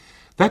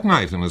 That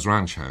night in his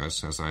ranch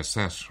house, as I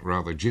sat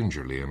rather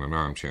gingerly in an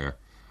armchair,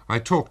 I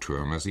talked to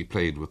him as he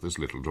played with his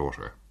little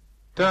daughter.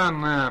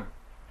 Don,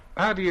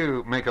 how do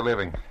you make a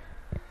living?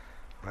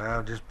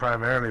 Well, just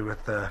primarily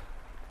with the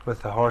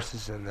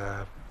horses, and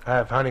I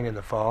have hunting in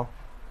the fall,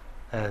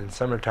 and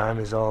summertime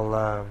is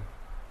all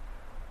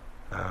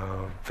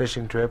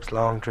fishing trips,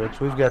 long trips.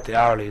 We've got the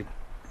hourly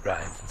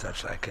rides and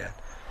such like that.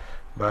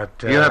 But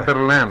you have a bit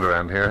of land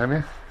around here, have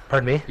you?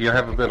 Pardon me? You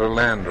have a bit of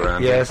land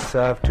around here? Yes,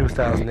 I have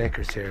 2,000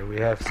 acres here. We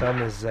have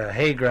some as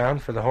hay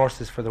ground for the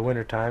horses for the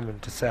winter time and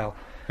to sell.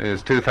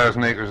 Is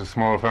 2,000 acres a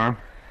small farm?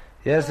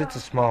 Yes, it's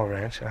a small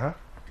ranch,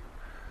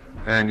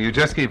 And you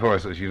just keep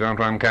horses? You don't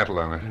run cattle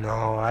on it?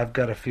 No, I've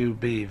got a few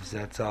beeves,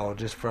 that's all,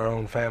 just for our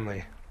own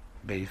family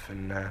beef,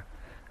 and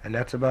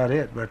that's about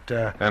it. But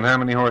and how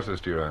many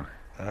horses do you run?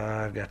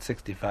 I've got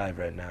 65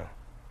 right now.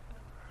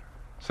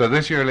 So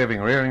this you're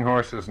living rearing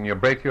horses, and you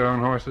break your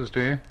own horses,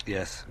 do you?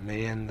 Yes,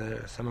 me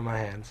and some of my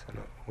hands, and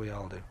we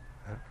all do.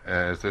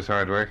 Is this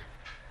hard work?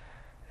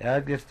 Yeah,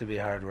 it gets to be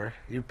hard work.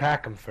 You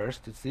pack them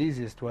first. It's the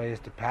easiest way is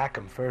to pack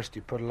them first.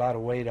 You put a lot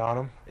of weight on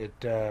them.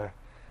 It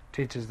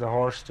teaches the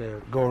horse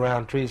to go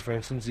around trees, for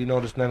instance. You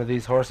notice none of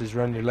these horses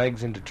run your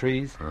legs into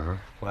trees.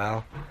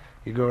 Well,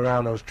 you go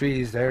around those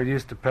trees, they're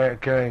used to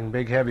carrying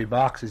big heavy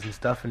boxes and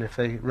stuff, and if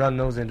they run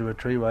those into a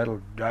tree, well,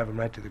 it'll drive them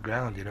right to the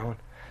ground, and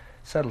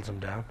settles them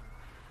down.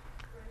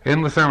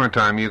 In the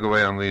summertime, you go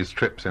away on these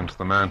trips into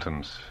the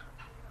mountains.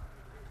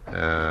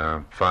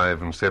 5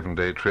 and 7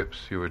 day trips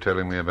you were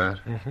telling me about.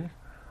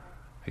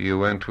 You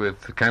went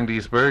with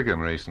Candice Bergen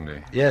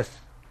recently. Yes,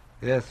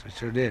 we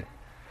sure did.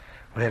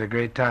 We had a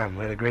great time.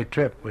 We had a great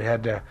trip. We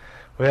had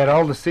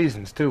all the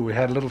seasons too. We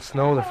had a little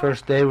snow the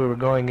first day we were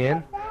going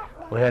in.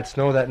 We had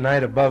snow that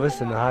night above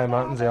us in the high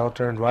mountains. They all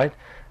turned white.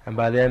 And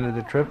by the end of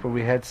the trip,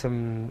 we had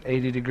some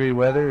 80-degree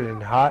weather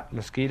and hot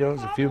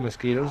mosquitoes, a few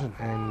mosquitoes,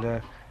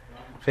 and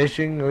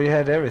fishing. We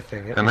had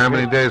everything. And how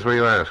many days were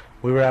you out?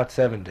 We were out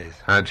 7 days.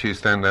 How'd she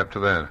stand up to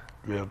that?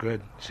 Real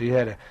good.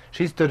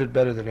 She stood it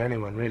better than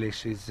anyone, really.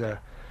 She's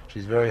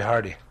very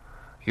hardy.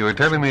 You were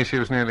telling me she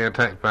was nearly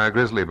attacked by a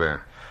grizzly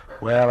bear.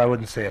 Well, I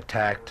wouldn't say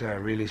attacked,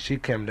 really. She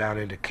came down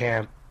into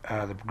camp.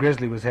 The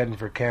grizzly was heading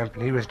for camp,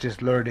 and he was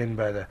just lured in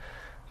by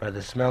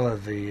the smell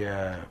of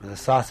the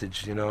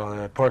sausage,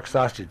 pork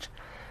sausage.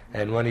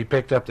 And when he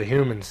picked up the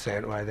human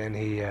scent, why then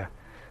he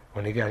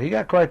when he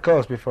got quite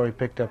close before he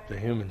picked up the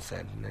human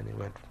scent, and then he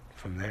went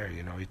from there.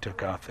 You know, he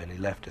took off and he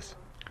left us.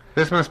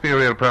 This must be a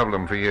real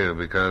problem for you,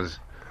 because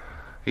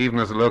even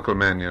as a local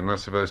man, you're not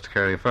supposed to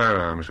carry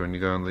firearms when you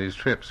go on these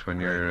trips, when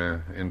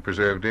you're in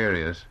preserved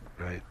areas.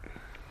 Right.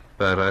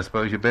 But I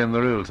suppose you bend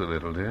the rules a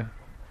little, do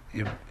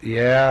you?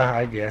 Yeah,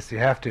 I guess you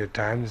have to at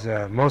times.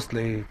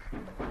 Mostly,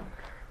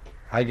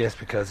 I guess,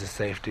 because of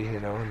safety, you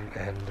know,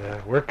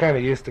 and we're kind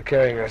of used to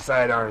carrying our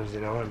sidearms,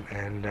 you know,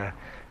 and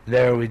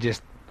there we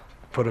just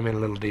put them in a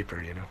little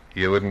deeper, you know.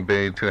 You wouldn't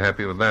be too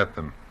happy with that,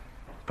 then?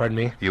 Pardon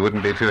me? You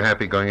wouldn't be too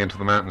happy going into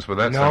the mountains with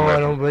that? No, I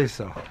don't believe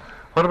so.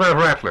 What about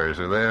rattlers?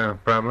 Are they a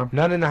problem?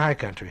 Not in the high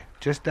country.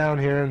 Just down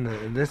here,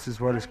 and this is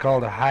what is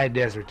called a high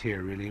desert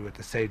here, really, with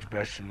the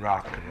sagebrush and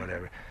rock and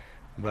whatever.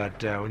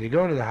 But when you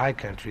go into the high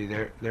country,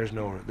 there's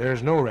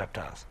no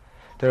reptiles.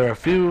 There are a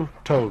few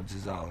toads,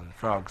 is all, and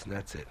frogs, and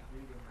that's it.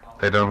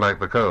 They don't like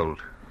the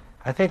cold.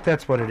 I think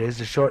that's what it is,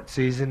 a short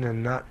season,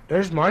 and not...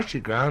 There's marshy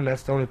ground,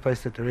 that's the only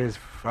place that there is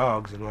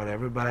frogs and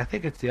whatever, but I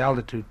think it's the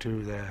altitude,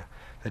 too,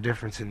 the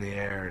difference in the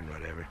air and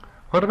whatever.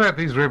 What about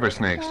these river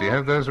snakes? Do you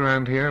have those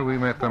around here? We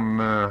met them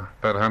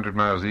about 100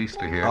 miles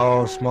east of here.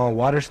 Oh, small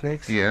water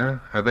snakes? Yeah.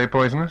 Are they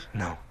poisonous?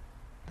 No,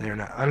 they're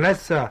not.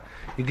 Unless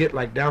you get,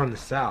 like, down in the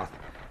south.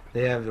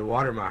 They have the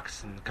water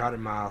moccasin,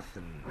 cottonmouth,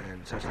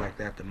 and such like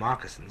that, the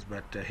moccasins.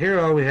 But here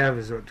all we have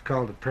is what's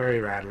called the prairie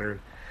rattler.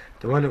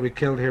 The one that we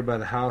killed here by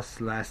the house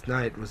last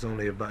night was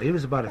only about... He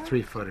was about a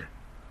 3-footer.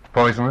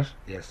 Poisonous?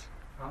 Yes.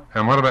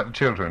 And what about the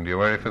children? Do you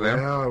worry for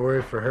them? Well, I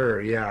worry for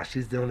her, yeah.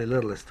 She's the only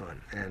littlest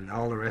one. And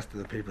all the rest of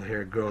the people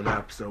here are grown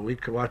up, so we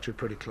could watch her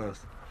pretty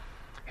close.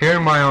 Here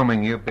in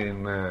Wyoming, you've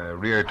been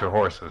reared to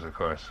horses, of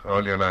course.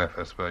 All your life,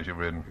 I suppose, you've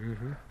ridden.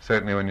 Mm-hmm.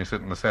 Certainly when you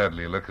sit in the saddle,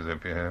 you look as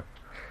if you have.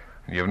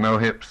 You have no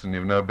hips and you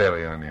have no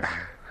belly on you.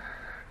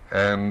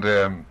 And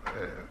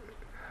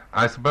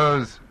I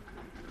suppose,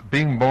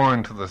 being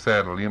born to the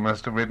saddle, you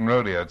must have ridden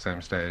rodeo at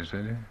some stage,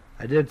 did you?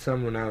 I did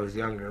some when I was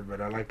younger,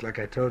 but like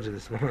I told you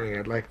this morning,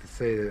 I'd like to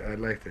say that I'd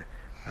like to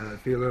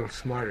feel a little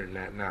smarter than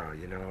that now,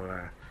 you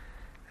know.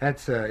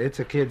 It's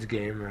a kid's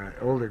game.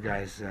 Older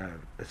guys,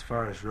 as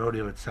far as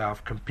rodeo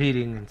itself,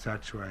 competing in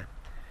such way,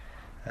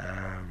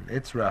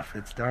 it's rough.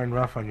 It's darn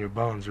rough on your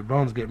bones. Your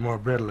bones get more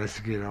brittle as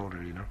you get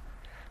older, you know.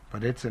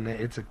 But it's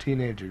a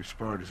teenager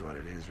sport is what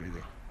it is,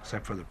 really,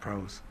 except for the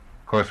pros.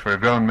 Of course, for a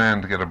grown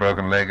man to get a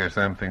broken leg or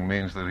something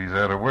means that he's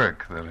out of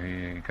work, that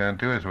he can't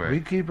do his work.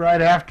 We keep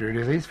right after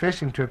it. These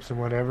fishing trips and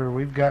whatever,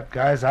 we've got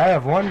guys. I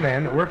have one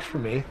man that works for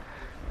me.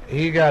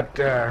 He got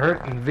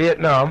hurt in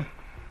Vietnam.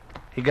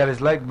 He got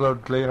his leg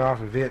blowed clean off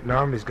in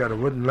Vietnam. He's got a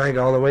wooden leg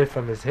all the way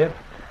from his hip.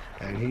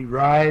 And he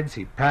rides,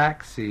 he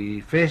packs,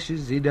 he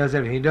fishes, he does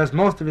everything. He does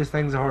most of his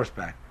things a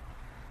horseback.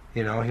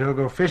 You know, he'll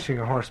go fishing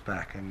a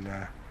horseback. And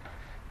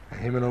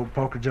him and old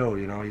Poker Joe,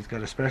 you know, he's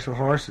got a special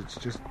horse. It's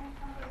just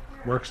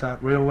works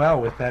out real well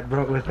with that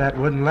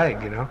wooden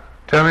leg, you know.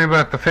 Tell me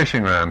about the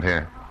fishing around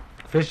here.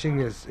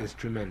 Fishing is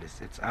tremendous.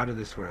 It's out of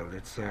this world.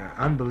 It's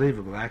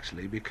unbelievable,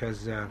 actually,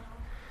 because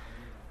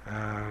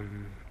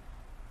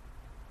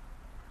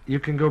you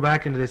can go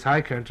back into this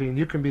high country and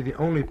you can be the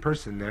only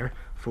person there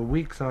for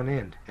weeks on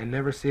end and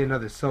never see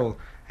another soul.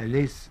 And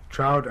these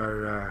trout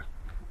are,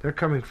 they're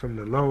coming from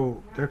the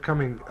low, they're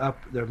coming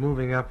up, they're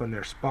moving up on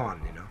their spawn,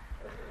 you know.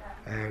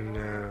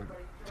 And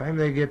time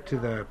they get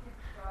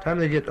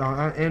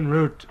en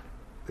route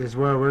is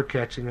where we're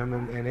catching them,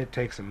 and it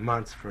takes them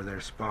months for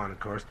their spawn, of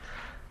course.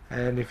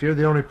 And if you're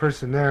the only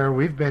person there,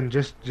 we've been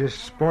just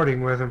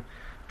sporting with them,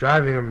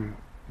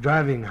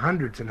 driving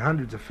hundreds and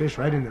hundreds of fish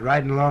riding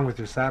along with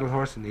your saddle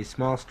horse in these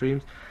small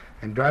streams,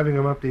 and driving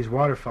them up these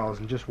waterfalls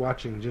and just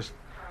watching just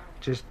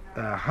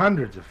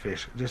hundreds of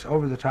fish just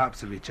over the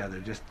tops of each other,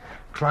 just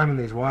climbing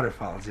these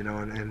waterfalls, you know,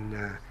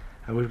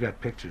 and we've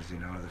got pictures, you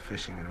know, of the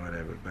fishing and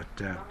whatever. But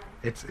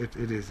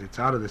it's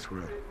out of this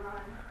world.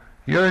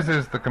 Yours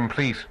is the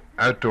complete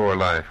outdoor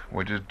life.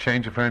 Would you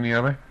change it for any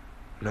other?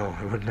 No,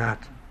 I would not.